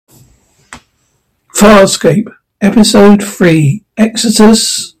Farscape, Episode 3,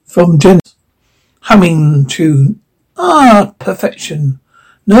 Exodus from Genesis. Humming tune. Perfection.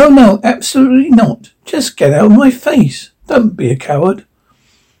 No, absolutely not. Just get out of my face. Don't be a coward.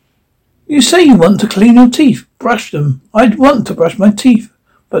 You say you want to clean your teeth. Brush them. I'd want to brush my teeth.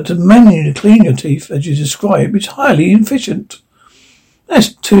 But to manually clean your teeth, as you describe, is highly inefficient.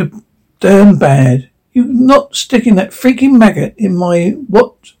 That's too damn bad. You're not sticking that freaking maggot in my...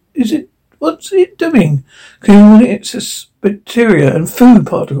 What is it? What's it doing? Cleaning its bacteria and food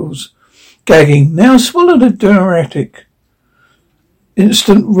particles. Gagging. Now swallow the diuretic.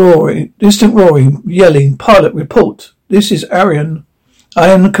 Distant roaring, yelling. Pilot report. This is Arian. I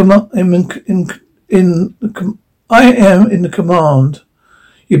am in the command.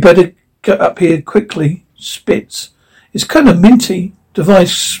 You better get up here quickly. Spits. It's kind of minty.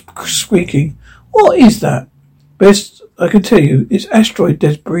 Device squeaking. What is that? Best I can tell you, it's asteroid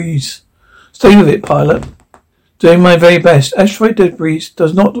debris. Stay with it, pilot. Doing my very best. Asteroid debris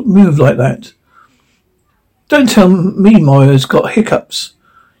does not move like that. Don't tell me Moira's got hiccups.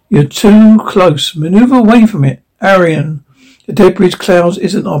 You're too close. Maneuver away from it. Arian. The debris clouds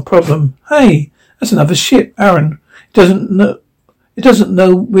isn't our problem. Hey, that's another ship, Aaron. It doesn't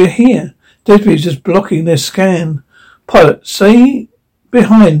know we're here. Debris is just blocking their scan. Pilot, stay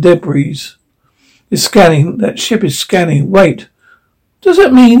behind debris. It's scanning. That ship is scanning. Wait. Does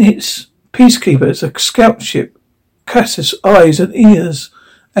that mean it's Peacekeeper? It's a scout ship. Cassis eyes and ears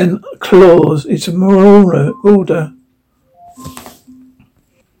and claws. It's a marauder.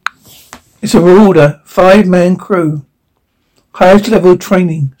 It's a marauder. 5-man crew. Highest level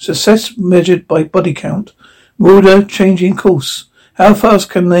training. Success measured by body count. Marauder changing course. How fast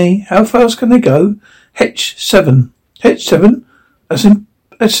can they go? H7. H7?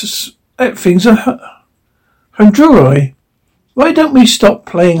 That thing's a Hondurai. Why don't we stop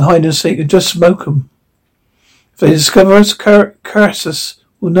playing hide and seek and just smoke 'em? If they discover us, Cassis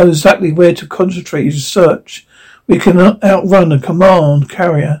will know exactly where to concentrate his search. We can outrun a command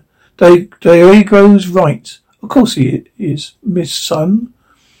carrier. Diego's right. Of course he is, Miss Sun.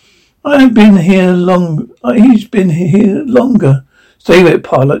 He's been here longer. Stay with it,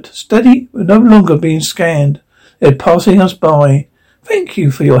 pilot. Steady. We're no longer being scanned. They're passing us by. Thank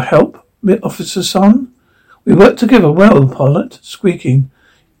you for your help, Officer Sun. We work together well, pilot. Squeaking.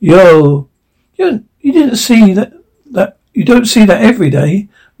 You didn't see that. You don't see that every day.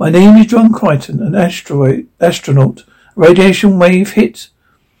 My name is John Crichton, an astronaut. Radiation wave hit.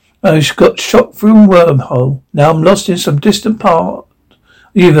 I got shot through a wormhole. Now I'm lost in some distant part of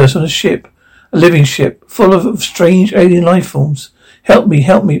the universe on a ship. A living ship, full of strange alien life forms. Help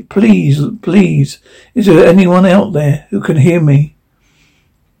me, please. Is there anyone out there who can hear me?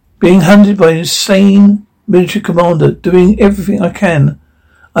 Being hunted by an insane military commander, doing everything I can.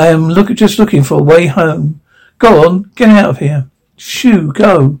 I am just looking for a way home. Go on, get out of here. Shoo,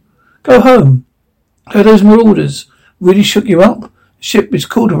 go home. So those marauders really shook you up? The ship is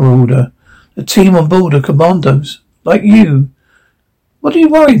called a marauder. The team on board are commandos, like you. What are you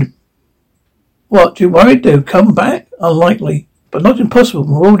worried? What, you worried they'll come back? Unlikely, but not impossible.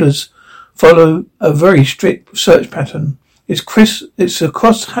 Marauders follow a very strict search pattern. It's a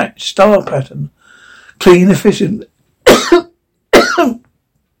cross-hatch star pattern. Clean, efficient.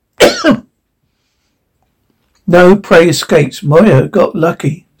 No prey escapes. Moya got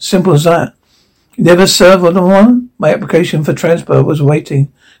lucky. Simple as that. You never served on one? My application for transfer was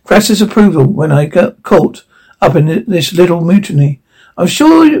waiting. Crassus approval when I got caught up in this little mutiny. I'm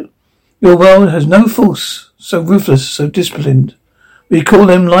sure your world has no force so ruthless, so disciplined. We call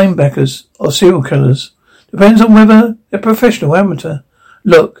them linebackers or serial killers. Depends on whether they're professional or amateur.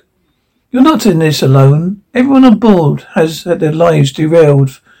 Look, you're not in this alone. Everyone on board has had their lives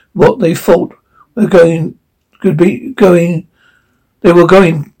derailed. What they thought should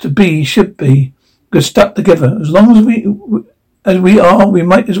be. We're stuck together. As long as we are, we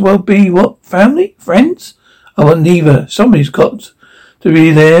might as well be what? Family? Friends? I want neither. Somebody's got to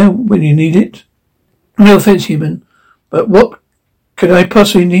be there when you need it. No offense, human, but what can I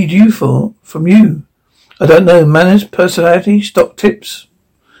possibly need you for? From you? I don't know. Manners, personality, stock tips.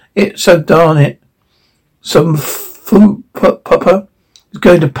 So darn it. Some food papa is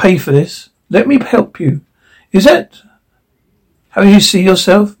going to pay for this. Let me help you. Is that how you see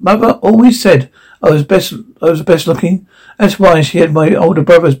yourself? Mother always said I was best looking. That's why she had my older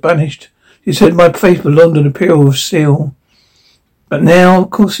brothers banished. She said my face belonged to the Imperial of Steel. But now, of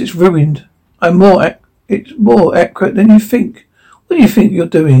course, it's ruined. It's more accurate than you think. What do you think you're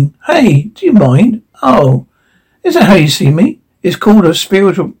doing? Hey, do you mind? Oh, is that how you see me? It's called a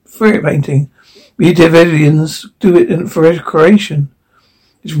spiritual spirit painting. We Davidians do it for recreation.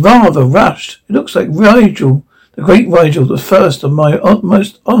 It's rather rushed. It looks like Rigel, the great Rigel, the first of my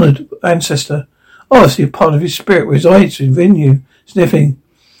most honoured ancestor. Obviously, a part of his spirit resides within you, sniffing.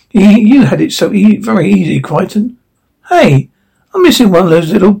 You had it so very easy, Crichton. Hey, I'm missing one of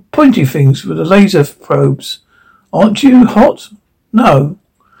those little pointy things with the laser probes. Aren't you hot? No.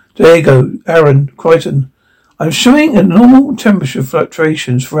 There you go, Aaron, Crichton. I'm showing a normal temperature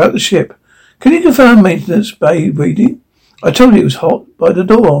fluctuations throughout the ship. Can you confirm maintenance bay reading? I told you it was hot by the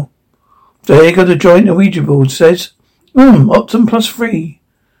door. There you go, the giant Ouija board says. Optum +3.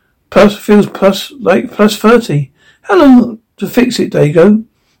 Feels plus 30. How long to fix it, Dago?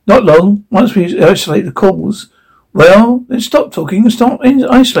 Not long. Once we isolate the cause. Well, then stop talking and start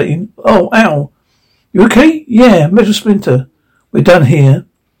isolating. Oh, ow. You okay? Yeah, metal splinter. We're done here.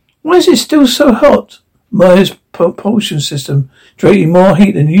 Why is it still so hot? Myers' propulsion system generating more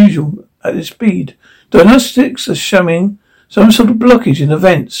heat than usual at its speed. Diagnostics are showing some sort of blockage in the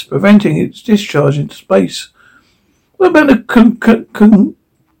vents, preventing its discharge into space. What about the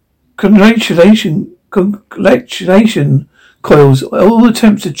congratulation coils? All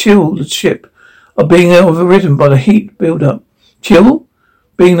attempts to chill the ship are being overridden by the heat build-up. Chill?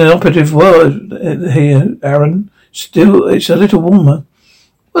 Being the operative word here, Aaron. Still, it's a little warmer.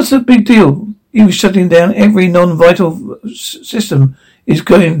 What's the big deal? Even shutting down every non-vital system is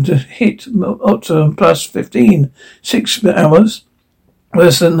going to hit up to plus 15. 6 hours.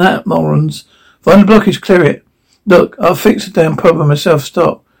 Worse than that, morons. Find the blockage, clear it. Look, I'll fix the damn problem myself.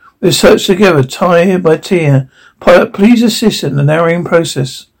 Stop. We'll search together, tier by tier. Pilot, please assist in the narrowing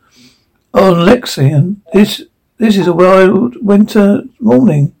process. On Lexian, this is a wild winter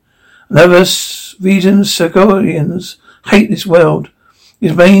morning. Another reason Segorians hate this world.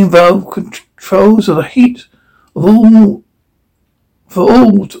 His main valve controls of the heat of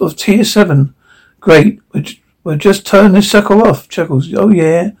all of tier 7. Great. We'll just turn this sucker off. Chuckles. Oh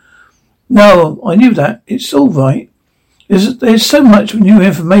yeah. No, I knew that. It's all right. There's so much new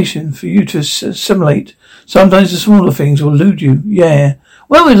information for you to assimilate. Sometimes the smaller things will elude you. Yeah.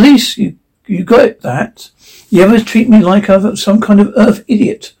 Well, at least you got that. You ever treat me like I'm some kind of earth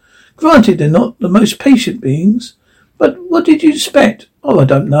idiot? Granted, they're not the most patient beings. But what did you expect? Oh, I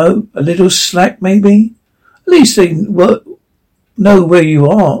don't know. A little slack, maybe? At least they know where you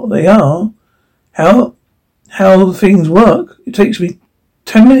are. They are. How things work. It takes me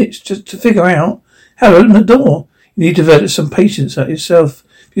 10 minutes just to figure out how to open the door. You need to develop some patience at yourself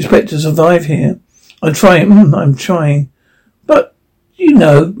if you expect to survive here. I'm trying. But,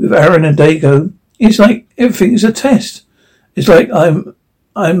 with Aaron and Dago, it's like everything is a test. It's like I'm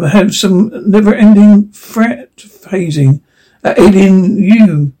have some never-ending frat hazing. Alien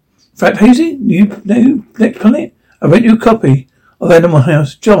you. Frat hazing? Next planet? I read you a copy of Animal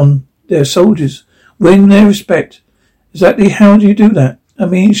House. John, they're soldiers. Win their respect. Exactly how do you do that? I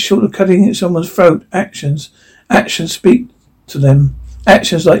mean, short of cutting at someone's throat, actions speak to them.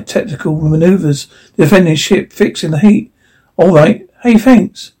 Actions like tactical maneuvers, defending ship, fixing the heat. All right. Hey,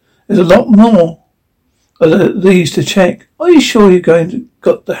 thanks. There's a lot more of these to check. Are you sure you're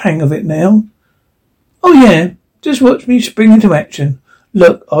got the hang of it now? Oh yeah. Just watch me spring into action.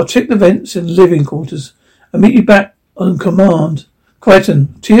 Look, I'll check the vents in the living quarters and meet you back on command.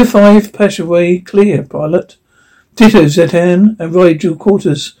 Crichton, tier 5 passageway clear, pilot. Ditto ZN and Rigel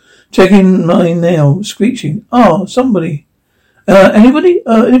quarters. Checking mine now. Screeching. Somebody. Anybody?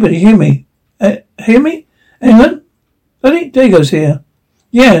 Anybody hear me? Hear me? Anyone? Daddy? Dago's here.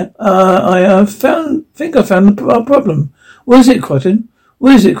 Yeah, I think I found the problem. What is it, Crichton?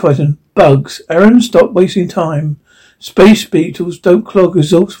 Bugs. Aaron, stop wasting time. Space beetles don't clog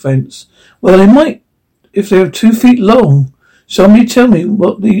exhaust vents. Well, they might if they're 2 feet long. Somebody tell me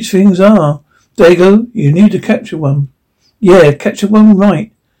what these things are. Dago, you need to capture one. Yeah, capture one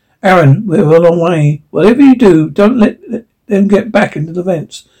right. Aaron, we're a long way. Whatever you do, don't let them get back into the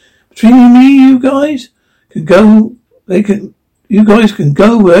vents. Between you and me, you guys can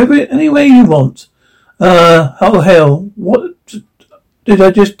go wherever, anywhere you want. Oh hell, what did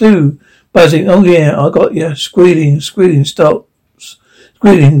I just do? Buzzing, oh yeah, I got you. Squealing, stop.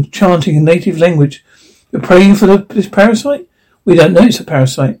 Squealing, chanting in native language. You're praying for this parasite? We don't know it's a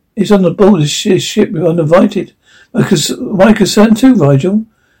parasite. It's on the board of this ship we're uninvited. My concern too, Rigel.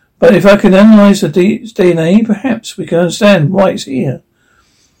 But if I can analyse the DNA, perhaps we can understand why it's here.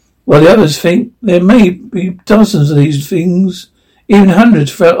 Well, the others think there may be dozens of these things, even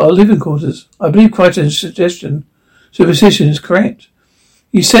hundreds throughout our living quarters. I believe Crichton's supposition is correct.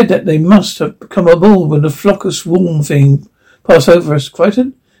 He said that they must have come aboard when the flock swarm thing passed over us.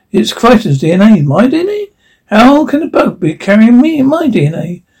 Crichton? It's Crichton's DNA. My DNA? How can a bug be carrying my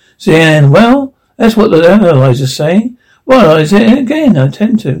DNA? Zian, well, that's what the analyzers say. Well, is it again? I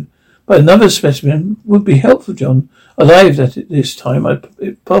tend to. But another specimen would be helpful, John. Alive at it this time,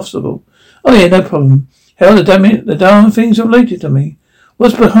 if possible. Oh yeah, no problem. Hell, the darn thing's related to me.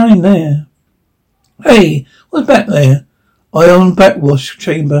 What's behind there? Hey, what's back there? Ion backwash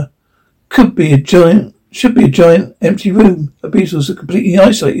chamber. Should be a giant empty room. The beetles have completely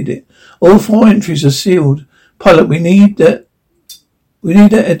isolated it. All 4 entries are sealed. Pilot, we need that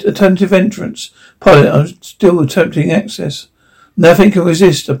alternative entrance. Pilot, I'm still attempting access. Nothing can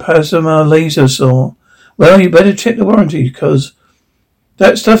resist a plasma laser saw. Well, you better check the warranty, cause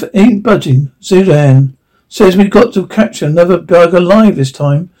that stuff ain't budging. Zudan says we got to catch another bug alive this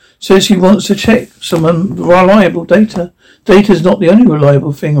time. Says he wants to check some unreliable data. Data's not the only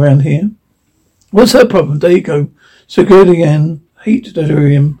reliable thing around here. What's that problem? There you go. So good again. Heat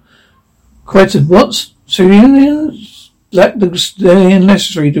delirium. Question. What's Sirenians lack the stellium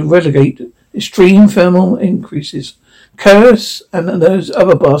necessary to relegate extreme thermal increases. Chaos and those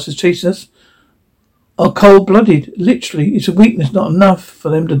other bastards chasing us are cold-blooded. Literally, it's a weakness, not enough for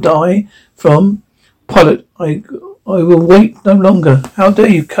them to die from. Pilot, I will wait no longer. How dare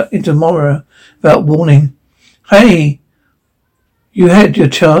you cut into Mora without warning? Hey, you had your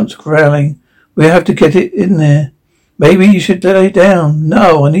chance, growling. We have to get it in there. Maybe you should lay down.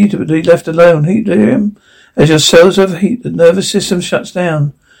 No, I need to be left alone. Heat delirium. As your cells overheat, the nervous system shuts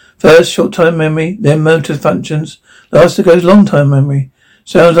down. First, short-time memory, then motor functions. Last, it goes long-time memory.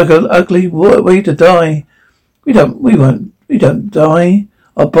 Sounds like an ugly way to die. We don't die.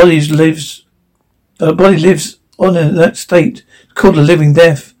 Our body lives on in that state. It's called a living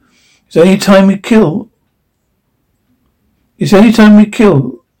death. It's the only time we kill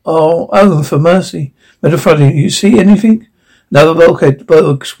our own for mercy. Metaphrodian, you see anything? Another bulkhead,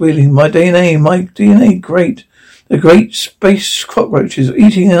 bug squealing. My DNA, great. The great space cockroaches are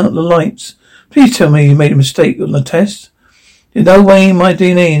eating out the lights. Please tell me you made a mistake on the test. There's no way my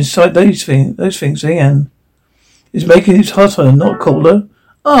DNA inside those things, Ian. Is making it hotter, not colder.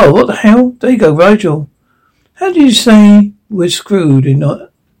 Oh, what the hell? There you go, Rigel. How do you say we're screwed in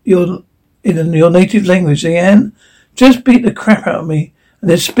your native language, Ian? Just beat the crap out of me and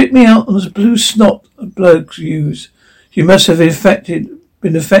then spit me out on this blue snot that blokes use. You must have been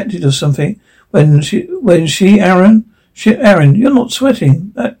affected or something. Aaron, you're not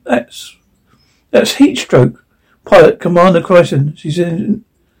sweating. That's heat stroke. Pilot, Commander Crichton. She's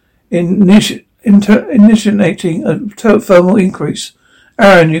initiating a thermal increase.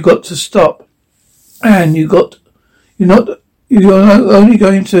 Aaron, you got to stop. Aaron, you're only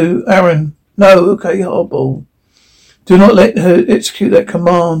going to Aaron. No, okay, hardball. Do not let her execute that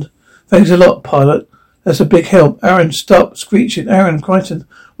command. Thanks a lot, pilot. That's a big help. Aaron, stop screeching. Aaron, Crichton,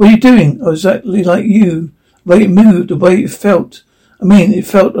 what are you doing? I was exactly like you. The way it moved, the way it felt. I mean, it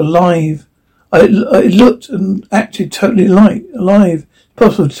felt alive. It looked and acted totally alive. It's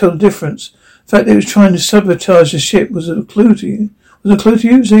possible to tell the difference. The fact that it was trying to sabotage the ship was a clue to you. Was it a clue to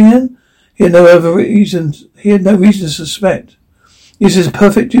you, Zian? He had no reason to suspect. This is a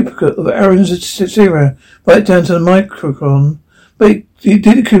perfect duplicate of Aaron's Zero, right down to the micron. But he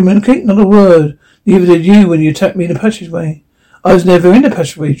didn't communicate, not a word. Neither did you when you attacked me in the passageway. I was never in the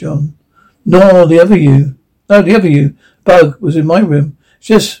passageway, John. Nor the other you. No, the other you. Bug was in my room.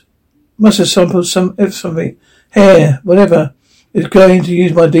 Just must have sampled something. Hair, whatever. Is going to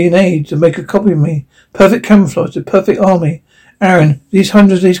use my DNA to make a copy of me. Perfect camouflage, a perfect army. Aaron,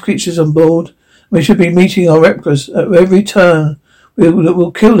 hundreds of these creatures on board. We should be meeting our replicas at every turn.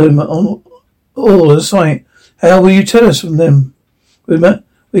 We'll kill them on all the sight. How will you tell us from them?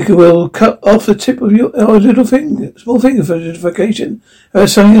 We'll cut off the tip of our small finger for identification.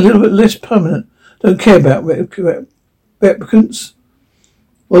 Something a little bit less permanent. Don't care about replicants.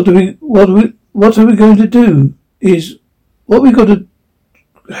 What are we going to do? What we got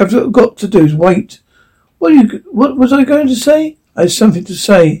to do is wait. What was I going to say? I had something to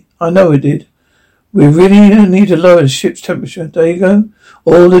say. I know I did. We really need to lower the ship's temperature. There you go.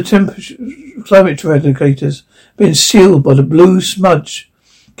 All the climate indicators been sealed by the blue smudge.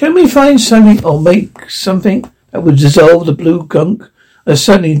 Can we find something or make something that would dissolve the blue gunk? I've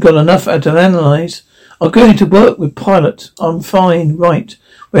certainly got enough to analyze. I'm going to work with pilot. I'm fine. Right.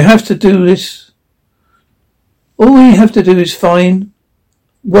 We have to do this. All we have to do is find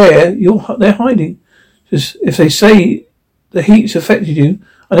where they're hiding. Just if they say the heat's affected you,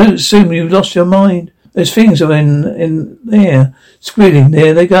 I don't assume you've lost your mind. Those things are in there, squealing.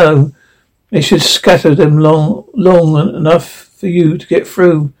 There they go. They should scatter them long enough for you to get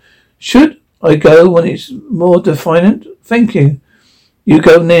through. Should I go when it's more defiant? Thank you. You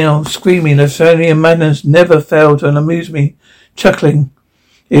go now, screaming. The familiar manners never fail to amuse me. Chuckling.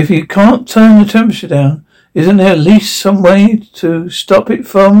 If you can't turn the temperature down, Isn't there at least some way to stop it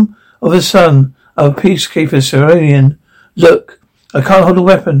from? Of a son, of a peacekeeper, Serenian. Look, I can't hold a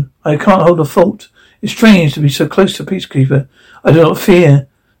weapon. I can't hold a fault. It's strange to be so close to peacekeeper. I do not fear.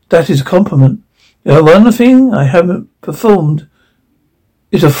 That is a compliment. One thing I haven't performed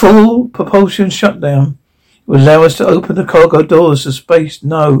is a full propulsion shutdown. It would allow us to open the cargo doors to space.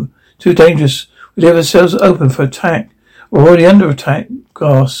 No, too dangerous. We leave ourselves open for attack. We're already under attack.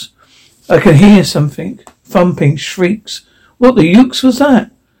 Gas. I can hear something. Thumping, shrieks. What the ukes was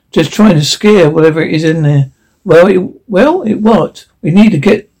that? Just trying to scare whatever it is in there. Well, it what? We need to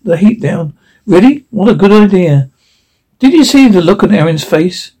get the heat down. Really? What a good idea. Did you see the look on Erin's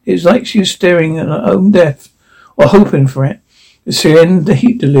face? It was like she was staring at her own death, or hoping for it. It's the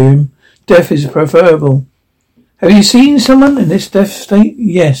heat delirium. Death is preferable. Have you seen someone in this death state?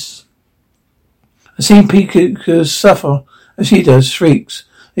 Yes. I've seen people suffer as she does, shrieks.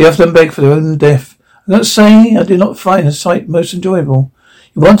 They often beg for their own death. I'm not saying I do not find the sight most enjoyable.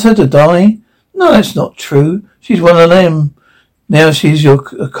 You want her to die? No, that's not true. She's one of them. Now she's your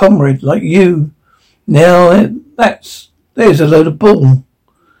comrade, like you. Now there's a load of bull.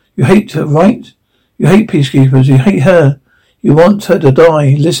 You hate her, right? You hate peacekeepers. You hate her. You want her to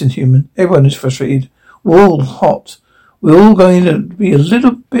die. Listen, human. Everyone is frustrated. We're all hot. We're all going to be a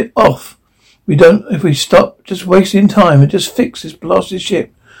little bit off. If we stop just wasting time and just fix this blasted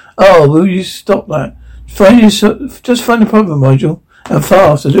ship. Oh, will you stop that? Just find the problem, Rigel. And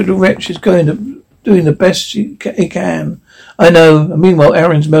fast. The little wretch is doing the best he can. I know. And meanwhile,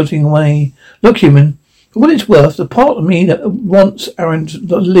 Aaron's melting away. Look, human. For what it's worth, the part of me that wants Aaron to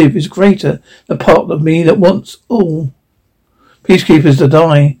live is greater than the part of me that wants all peacekeepers to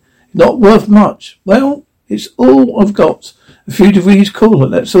die. It's not worth much. Well, it's all I've got. A few degrees cooler,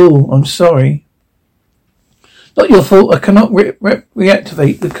 that's all. I'm sorry. Not your fault. I cannot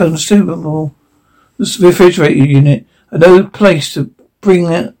reactivate the consumable refrigerator unit. I know a place to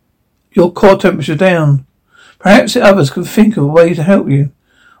bring your core temperature down. Perhaps the others can think of a way to help you.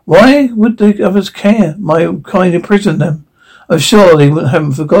 Why would the others care? My kind imprisoned them. I'm sure they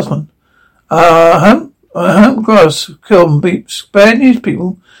haven't forgotten. I haven't grass. Come, beeps. Bad news,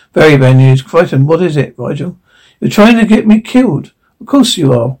 people. Very bad news. Frightened. What is it, Rigel? You're trying to get me killed. Of course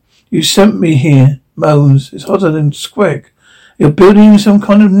you are. You sent me here. Moans. It's hotter than Squeg. You're building some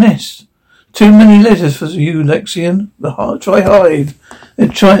kind of nest. Too many letters for you, Lexian. Try hide.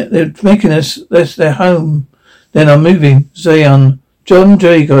 They're making us their home. Then I'm moving. Zayon. John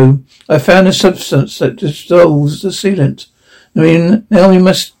Jago. I found a substance that dissolves the sealant. Now we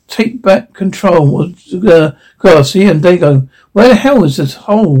must take back control of the grass. And Dago. Where the hell is this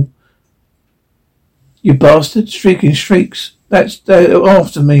hole? You bastard. Shrieking shrieks. They're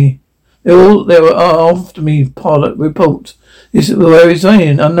after me. They were after me, pilot. Report. Where is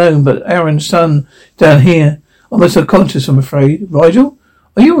Zayn? Unknown, but Aaron's son down here. Almost unconscious, I'm afraid. Rigel?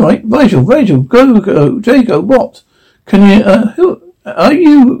 Are you right? Rigel, go, Jago, what? Can you, are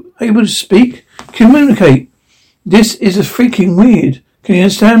you able to speak? Communicate. This is a freaking weird. Can you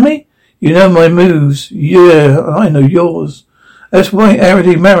understand me? You know my moves. Yeah, I know yours. That's why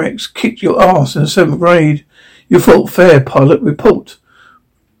Arity Marix kicked your ass in the 7th grade. You fought fair, pilot. Report.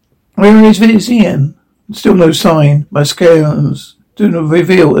 Where is Vizian? Still no sign. My scans do not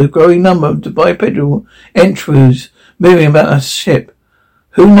reveal a growing number of bipedal entries moving about the ship.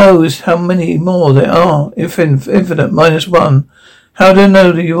 Who knows how many more there are? Infinite -1. How do I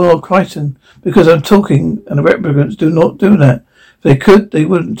know that you are Crichton? Because I'm talking, and the replicants do not do that. If they could, they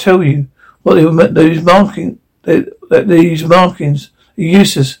wouldn't tell you what they were. These markings are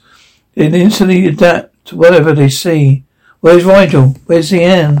useless. They instantly adapt to whatever they see. Where's Rigel? Where's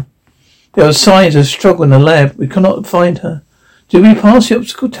Zian? There are signs of struggle in the lab. We cannot find her. Did we pass the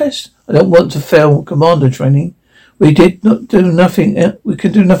obstacle test? I don't want to fail commander training. We did not do nothing. We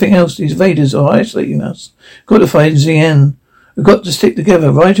can do nothing else. These invaders are isolating us. Got to find Zian. We've got to stick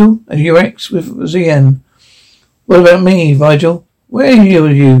together, Rigel, and UX with Zian. What about me, Rigel? Where are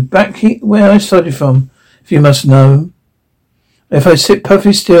you? Back here, where I started from, if you must know. If I sit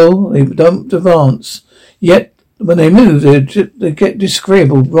perfectly still, they don't advance. Yet, when they move, they get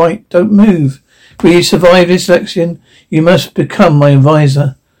disagreeable. Right, don't move. Will you survive this lection? You must become my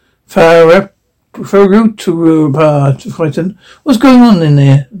advisor. Frightened. What's going on in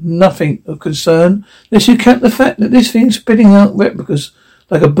there? Nothing of concern. Unless you count the fact that this thing's spitting out replicas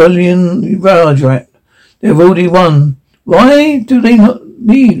like a billion rage rat. They've already won. Why do they not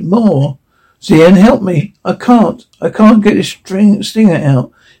need more? Zian, help me. I can't get this stinger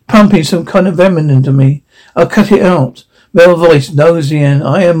out. Pumping some kind of venom into me. I'll cut it out. Male voice, no, Zian.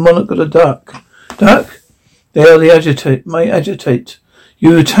 I am monarch of the duck. Duck? They are the agitate.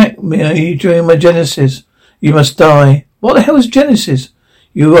 You attacked me during my Genesis. You must die. What the hell is Genesis?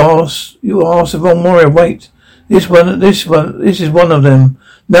 You ask the wrong warrior. Wait. This is one of them.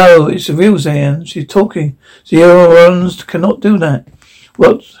 No, it's the real Zayan. She's talking. The other ones cannot do that.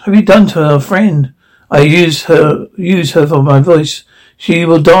 What have you done to her friend? I use her for my voice. She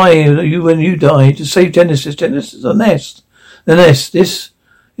will die when you die to save Genesis. Genesis, the nest. This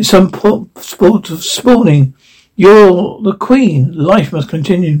is some sport of spawning. You're the queen. Life must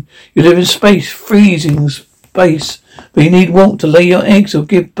continue. You live in space, freezing space, but you need warmth to lay your eggs or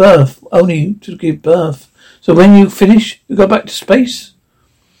give birth. Only to give birth. So when you finish, you go back to space?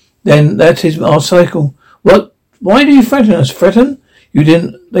 Then that is our cycle. What? Why do you threaten us? Threaten? They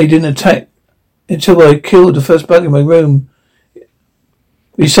didn't attack until I killed the first bug in my room.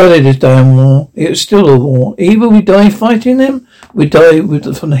 We started this damn war. It was still a war. Either we die fighting them, we die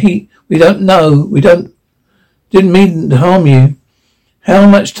from the heat. We don't know. Didn't mean to harm you. How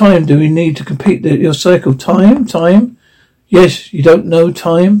much time do we need to complete your cycle? Time? Yes, you don't know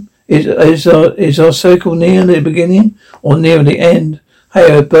time. Is our cycle near the beginning or near the end?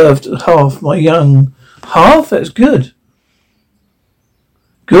 Hey, I birthed half my young. Half? That's good.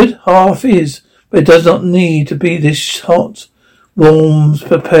 Good? Half is. But it does not need to be this hot. Warm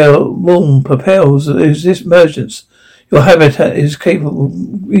propels this emergence. Your habitat is capable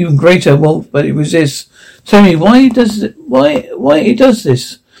of even greater warmth, but it resists. Tell me, why it does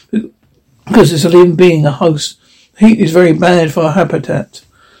this? Because it's a living being, a host. Heat is very bad for our habitat.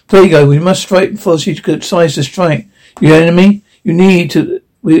 There you go. We must strike before she decides to strike. You enemy, you need to.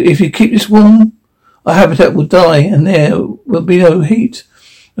 If you keep this warm, our habitat will die, and there will be no heat,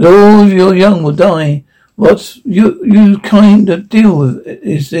 and all of your young will die. What you kind of deal with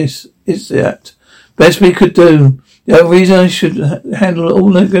is that best we could do. The only reason I should handle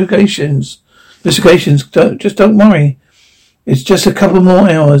all investigations. Don't worry. It's just a couple more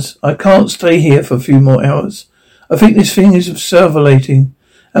hours. I can't stay here for a few more hours. I think this thing is circulating,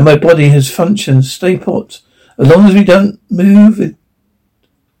 and my body has functions. Stay put. As long as we don't move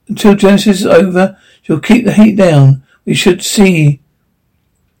until Genesis is over, she'll keep the heat down. We should see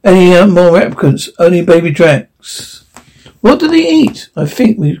any more replicants. Only baby Drax. What did he eat? I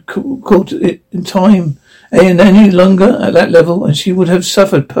think we caught it in time. And any longer at that level, and she would have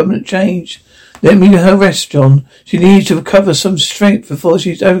suffered permanent change. Let me her rest, John. She needs to recover some strength before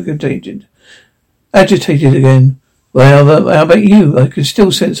she's agitated again. Well, how about you? I can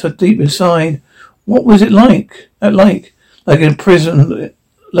still sense her deep inside. What was it like? Like in prison,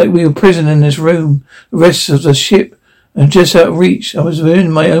 like we were prison in this room. The rest of the ship, and just out of reach. I was within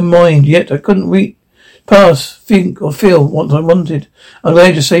my own mind, yet I couldn't think or feel what I wanted. I'm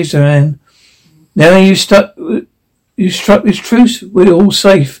glad to say so, Anne. Now you struck this truce. We're all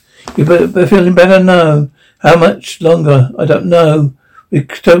safe. You're feeling better now. How much longer? I don't know. We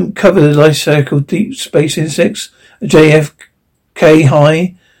don't cover the life cycle. Deep space insects. JFK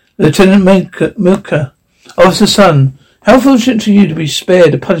high. Lieutenant Milker. Officer Sun. How fortunate for you to be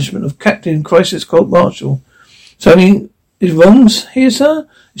spared the punishment of Captain Crisis Court Marshal. Something is wrong here, sir?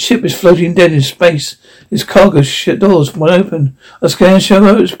 The ship is floating dead in space. Its cargo doors wide open. A scan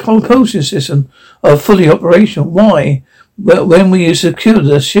shows its propulsion system are fully operational. Why? Well, when we secure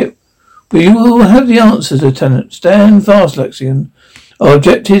the ship, we will have the answers, Lieutenant. Stand fast, Lexian. Our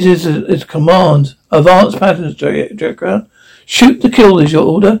objective is command. Advanced patterns, Director. Shoot to kill is your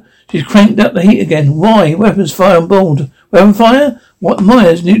order. She's cranked up the heat again. Why? Weapons fire on board. Weapon fire? What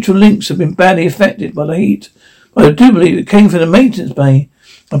Myers' neutral links have been badly affected by the heat. But I do believe it came from the maintenance bay.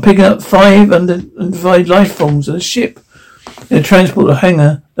 I'm picking up 5 unidentified life forms of the ship. In a transporter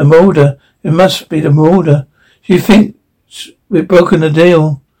hangar, the Marauder. It must be the Marauder. You think we've broken the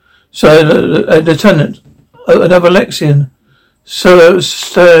deal? So, Lieutenant, another Lexian. So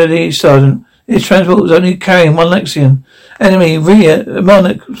sturdy, Sergeant. His transport was only carrying 1 Lexian. Enemy,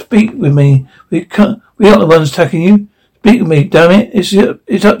 Monarch, speak with me. We aren't the ones attacking you. Speak with me, damn it.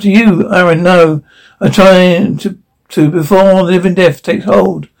 It's up to you, Aaron. No. I'm trying to before living death takes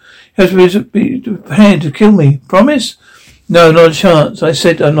hold. You have to be prepared to kill me. Promise? No, not a chance. I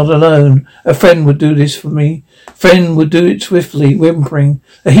said I'm not alone. A friend would do this for me. Friend would do it swiftly, whimpering.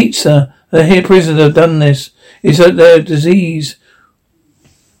 The heat, sir. The here prisoners have done this. Is that their disease?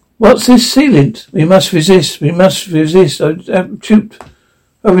 What's this sealant? We must resist. I've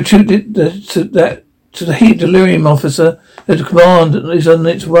attributed it to the heat delirium, officer. The command is on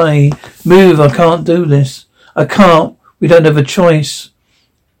its way. Move. I can't do this. I can't. We don't have a choice.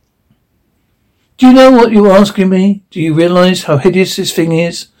 Do you know what you're asking me? Do you realize how hideous this thing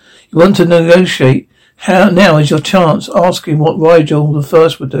is? You want to negotiate. Now is your chance. Asking what Rigel the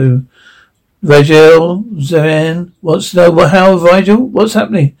First would do. Rigel, Zoran wants to know how, Rigel? What's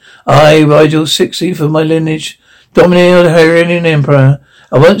happening? I, Rigel, 60 for my lineage, dominator, Hungarian Emperor.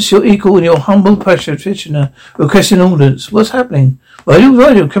 I once your equal in your humble practitioner, requesting orders. What's happening?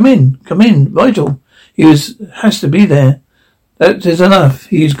 Rigel, come in, Rigel. Has to be there. That is enough.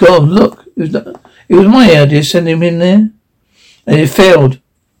 He's gone. Look, it was my idea, send him in there. And it failed.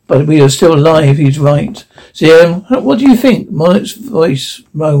 But we are still alive, he's right. So, what do you think? Monarch's voice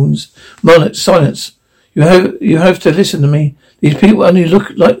moans. Monarch, silence. You have to listen to me. These people only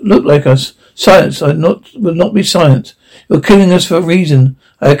look like us. Silence, will not be silent. You're killing us for a reason.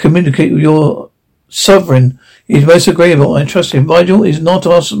 I communicate with your sovereign. He's most agreeable. I trust him. Rigel is not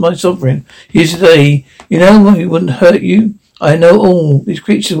my sovereign. He is today. You know, he wouldn't hurt you. I know all. These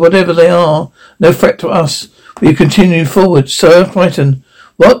creatures, whatever they are, no threat to us. We continue forward. Sir Crichton.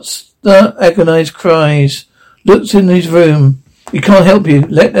 What's the agonized cries? Looks in his room. We can't help you.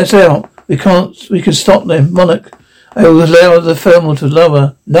 Let us out. We can stop them. Monarch. I will allow the thermal to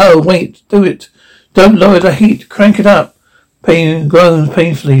lower. No, wait. Do it. Don't lower the heat. Crank it up. Pain groans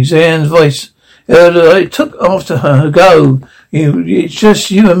painfully. Zane's voice. I took after her. Go. It's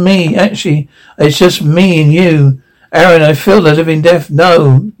just you and me. Actually, it's just me and you. Aaron, I feel the living death.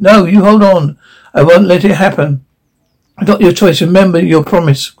 No, you hold on. I won't let it happen. Not your choice. Remember your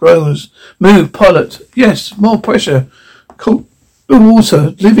promise. Groans. Move, pilot. Yes, more pressure. Cool. The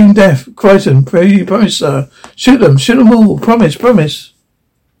water. Living death. Crichton. Promise, sir. Shoot them all. Promise.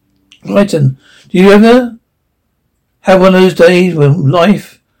 Crichton, do you ever have one of those days when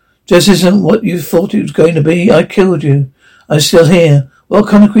life just isn't what you thought it was going to be? I killed you. I'm still here. What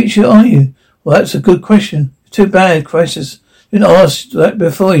kind of creature are you? Well, that's a good question. Too bad, Crisis. Didn't ask that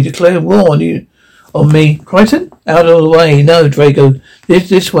before you declared war on me. Crichton? Out of the way. No, Drago.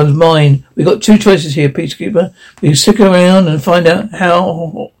 This one's mine. We got two choices here, Peacekeeper. We can stick around and find out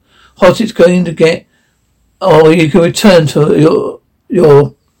how hot it's going to get, or you can return to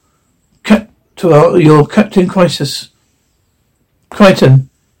your Captain Crisis. Crichton,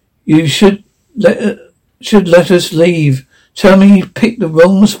 you should let us leave. Tell me he picked the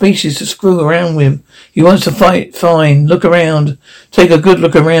wrong species to screw around with. He wants to fight, fine. Look around. Take a good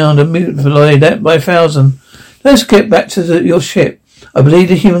look around and multiply that by 1,000. Let's get back to your ship. I believe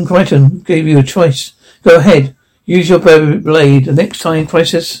the human Crichton gave you a choice. Go ahead. Use your blade. The next time,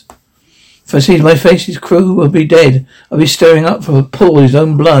 Crisis, if I see my face, his crew will be dead. I'll be stirring up from a pool his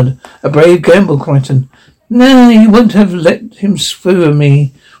own blood. A brave gamble, Crichton. No, you wouldn't have let him screw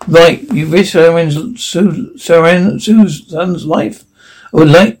me. Right, you risked Susan's life. I would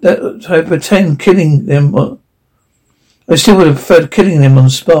like that to pretend killing them. I still would have preferred killing them on the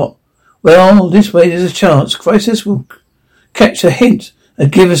spot. Well, this way there's a chance. Crisis will catch a hint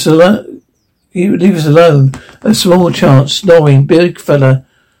and leave us alone. A small chance. Snoring, big fella.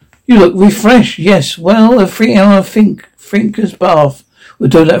 You look refreshed. Yes, well, a 3-hour thinker's bath will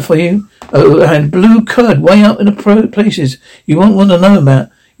do that for you. And blue curd way up in the places you won't want to know about.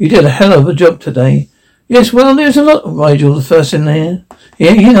 You did a hell of a job today. Yes, well, there's a lot of Rigel, the first in there.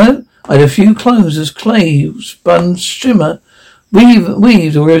 Yeah, you know, I had a few clothes as clay, spun shimmer,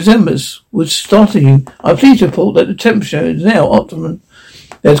 weaves or resemblance would startle you. I'm pleased to report that the temperature is now optimum.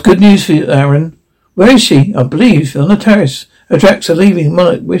 That's good news for you, Aaron. Where is she? I believe on the terrace. Her tracks are leaving.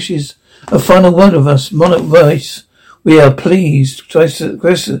 Monarch wishes a final word of us. Monarch voice. We are pleased.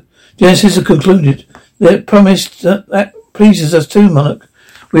 Genesis has concluded. That promised that pleases us too, Monarch.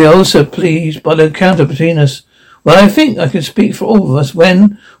 We are also pleased by the encounter between us. Well, I think I can speak for all of us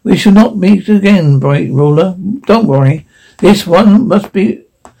when we shall not meet again, bright ruler. Don't worry. This one will last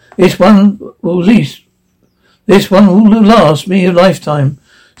me a lifetime.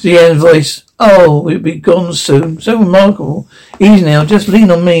 Zian's voice. Oh, we'll be gone soon. So remarkable. Easy now. Just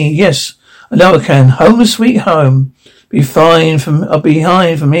lean on me. Yes, I know I can. Home sweet home. I'll be fine from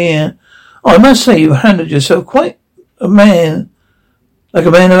here. Oh, I must say you handled yourself quite like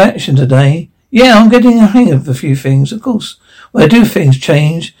a man of action today. Yeah, I'm getting a hang of a few things, of course. When I do things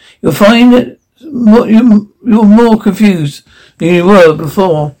change, you'll find that you're more confused than you were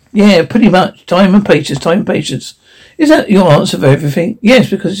before. Yeah, pretty much. Time and patience. Is that your answer for everything? Yes,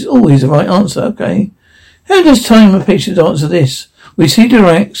 because it's always the right answer, okay. How does time and patience answer this? We see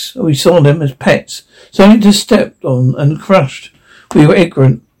Durax, or we saw them as pets, something to stepped on and crushed. We were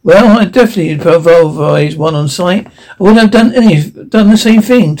ignorant. Well, I definitely pulverized one on sight. I would have done the same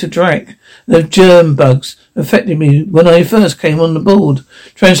thing to Drac. The germ bugs affected me when I first came on the board.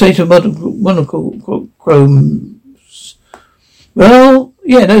 Translator monochromes. Well,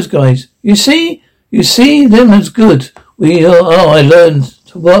 yeah, those guys. You see them as good. I learned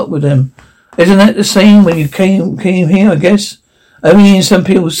to work with them. Isn't that the same when you came here, I guess? I mean, some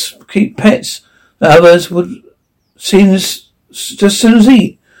people keep pets that others would see as just soon as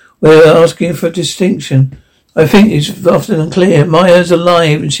eat. We're asking for distinction. I think it's often unclear. Maya's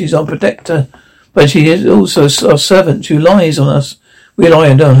alive and she's our protector, but she is also our servant who relies on us. We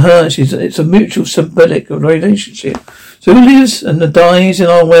rely on her. It's a mutual symbolic relationship. So who lives and dies in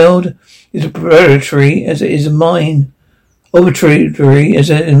our world is arbitrary as it is in mine. Arbitrary as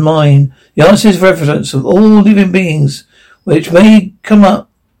it is in mine. The answer is reverence of all living beings, which may come up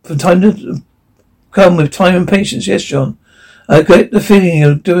from time to come with time and patience. Yes, John. I get the feeling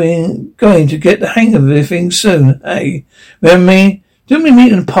you're going to get the hang of everything soon. Hey, remember me? Didn't we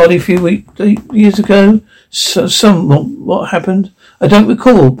meet in a party a few years ago? What happened? I don't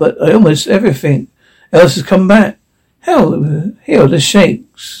recall, but almost everything else has come back. Hell, here are the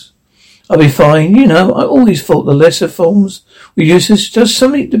shakes. I'll be fine. You know, I always thought the lesser forms we use as just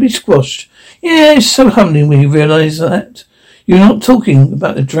something to be squashed. Yeah, it's so humbling when you realise that. You're not talking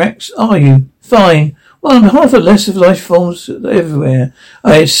about the Drax, are you? Fine. Well, on behalf of lesser life forms everywhere,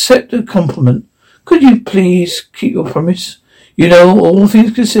 I accept the compliment. Could you please keep your promise? You know, all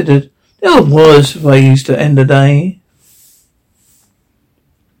things considered, there are worse ways to end the day.